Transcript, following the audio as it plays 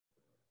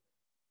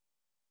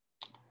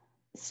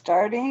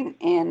Starting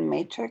in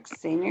Matrix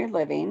Senior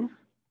Living,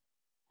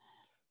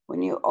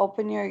 when you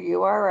open your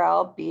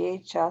URL,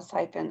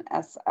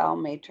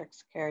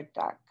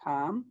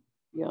 bhs-slmatrixcare.com,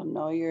 you'll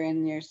know you're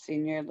in your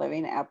senior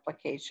living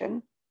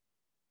application.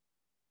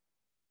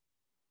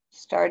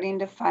 Starting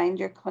to find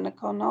your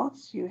clinical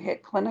notes, you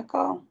hit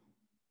clinical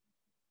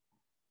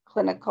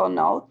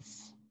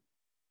notes.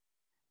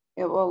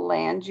 It will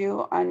land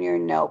you on your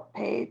note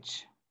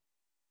page.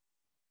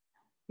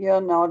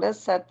 You'll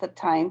notice that the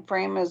time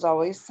frame is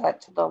always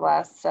set to the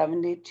last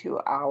 72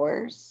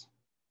 hours.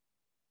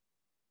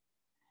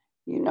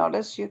 You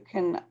notice you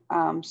can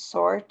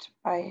sort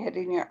by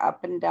hitting your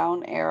up and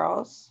down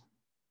arrows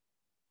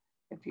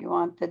if you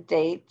want the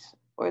date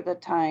or the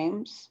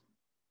times.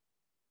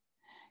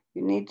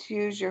 You need to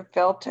use your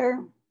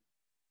filter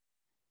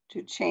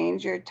to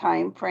change your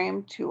time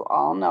frame to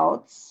all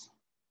notes,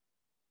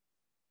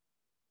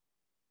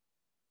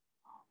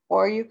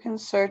 or you can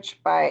search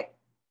by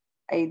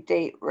a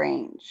date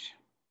range.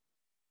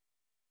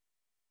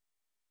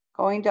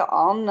 Going to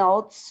all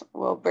notes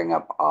will bring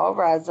up all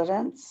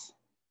residents.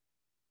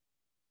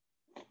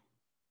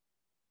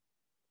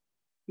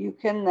 You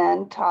can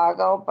then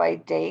toggle by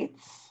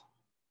dates,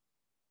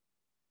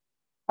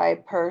 by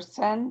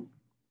person,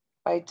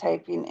 by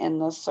typing in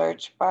the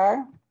search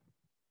bar.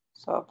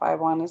 So if I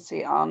want to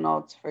see all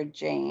notes for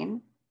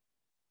Jane,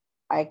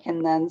 I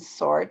can then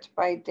sort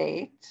by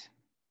date.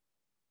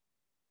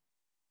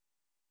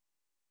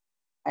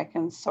 I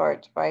can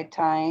sort by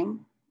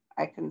time.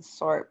 I can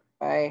sort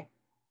by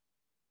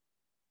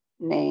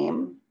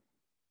name.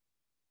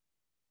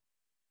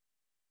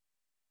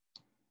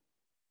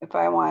 If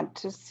I want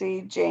to see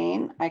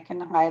Jane, I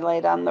can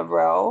highlight on the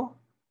row.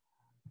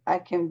 I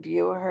can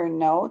view her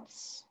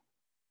notes.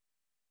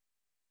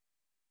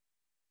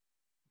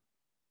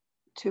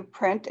 To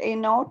print a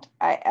note,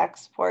 I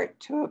export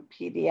to a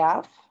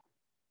PDF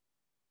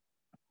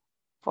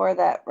for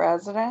that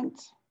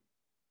resident.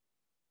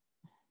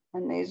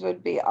 And these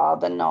would be all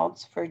the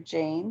notes for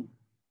Jane.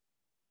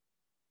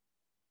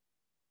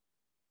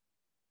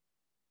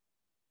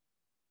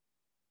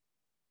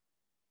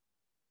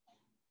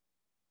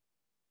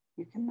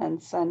 You can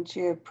then send to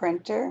your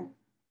printer,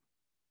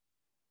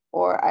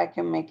 or I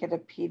can make it a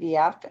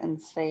PDF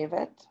and save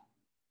it.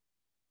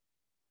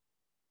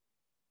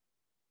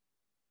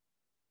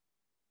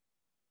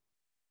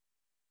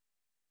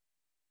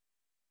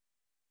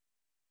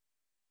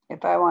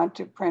 If I want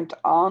to print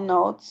all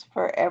notes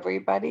for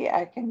everybody,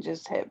 I can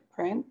just hit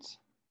print,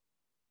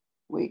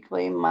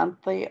 weekly,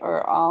 monthly,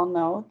 or all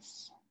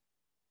notes.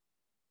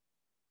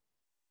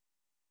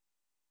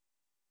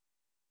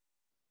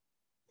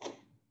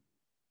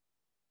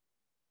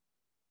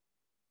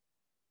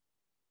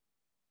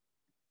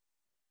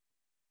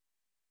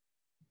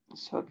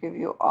 So it'll give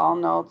you all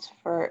notes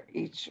for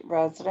each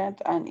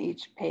resident on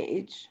each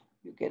page.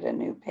 You get a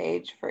new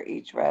page for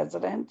each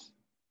resident.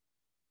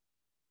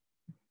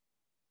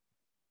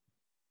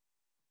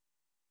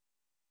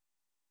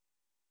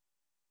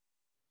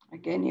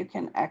 Again, you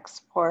can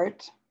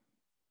export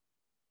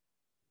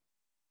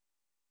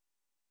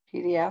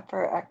PDF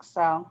or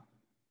Excel.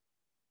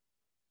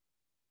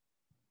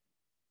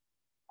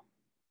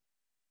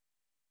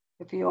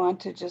 If you want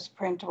to just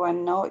print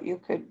one note,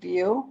 you could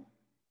view.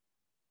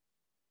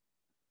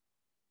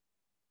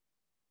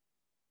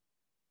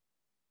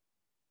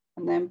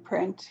 And then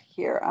print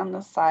here on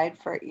the side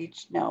for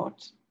each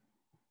note.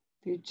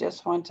 If you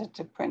just wanted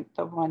to print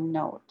the one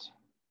note.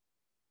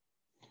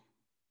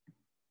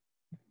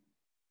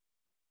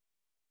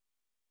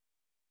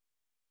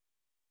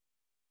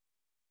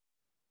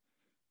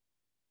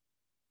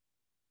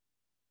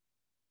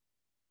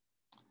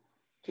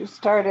 To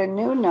start a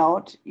new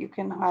note, you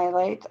can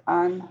highlight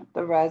on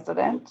the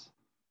resident,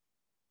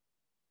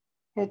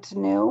 hit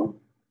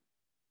new,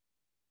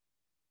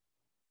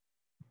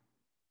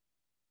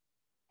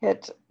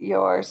 hit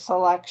your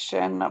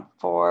selection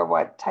for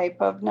what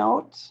type of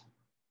note.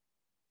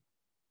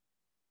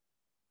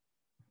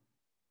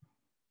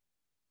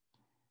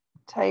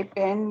 Type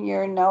in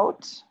your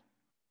note.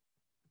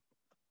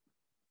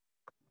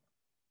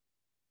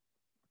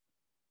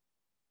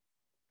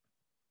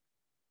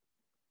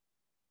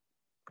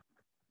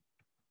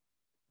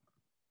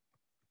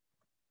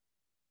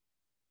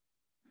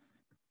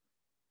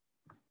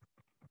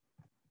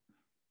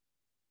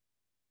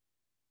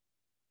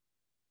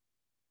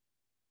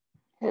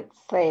 Hit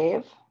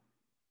save.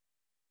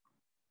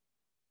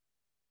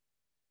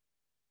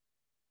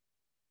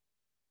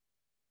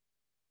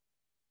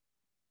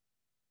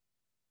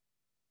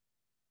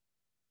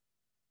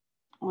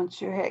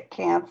 Once you hit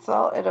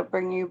cancel, it'll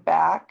bring you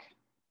back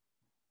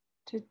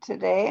to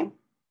today.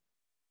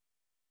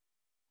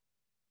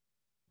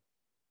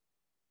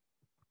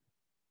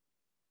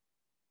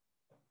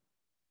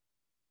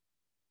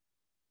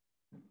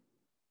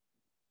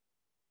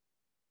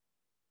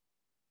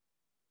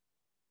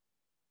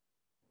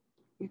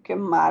 You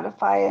can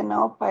modify a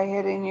note by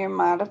hitting your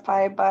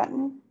modify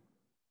button.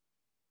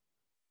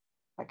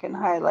 I can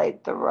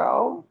highlight the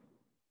row.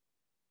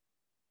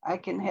 I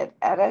can hit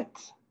edit.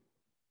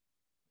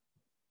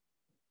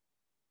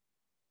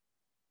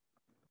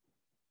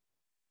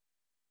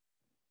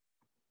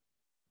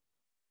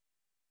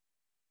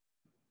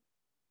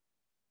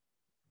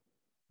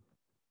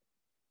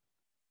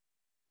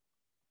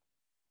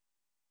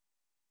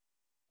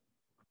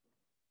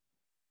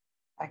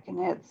 I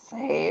can hit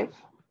save.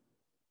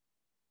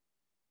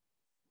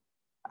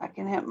 I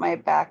can hit my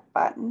back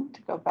button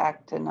to go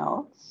back to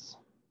notes.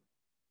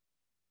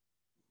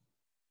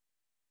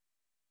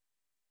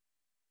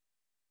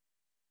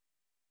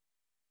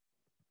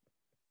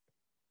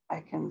 I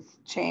can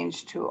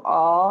change to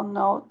all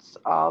notes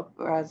of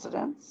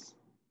residents.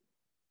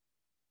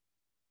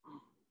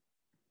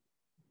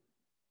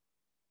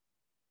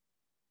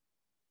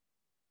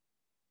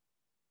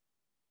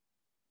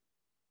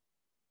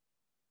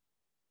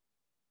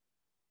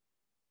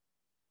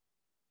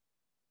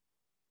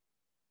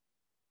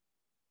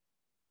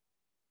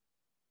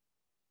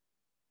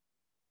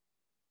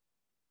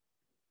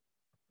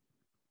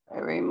 By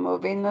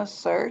removing the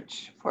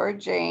search for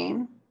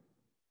Jane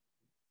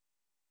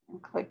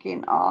and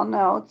clicking all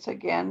notes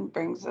again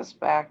brings us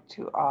back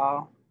to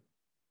all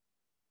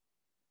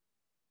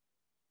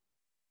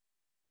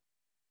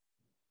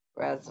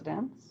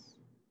residents.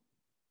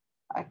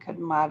 I could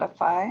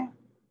modify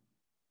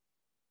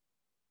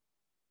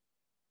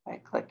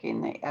by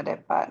clicking the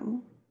edit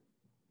button.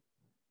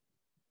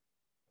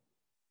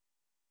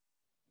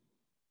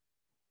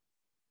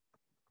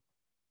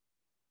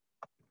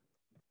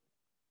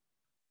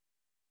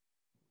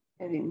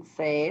 Hitting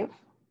save.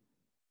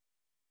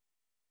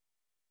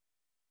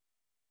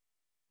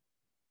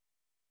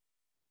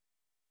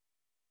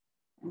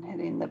 And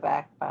hitting the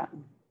back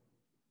button.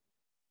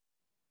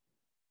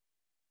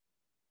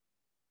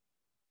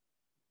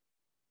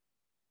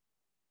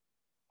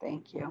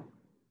 Thank you.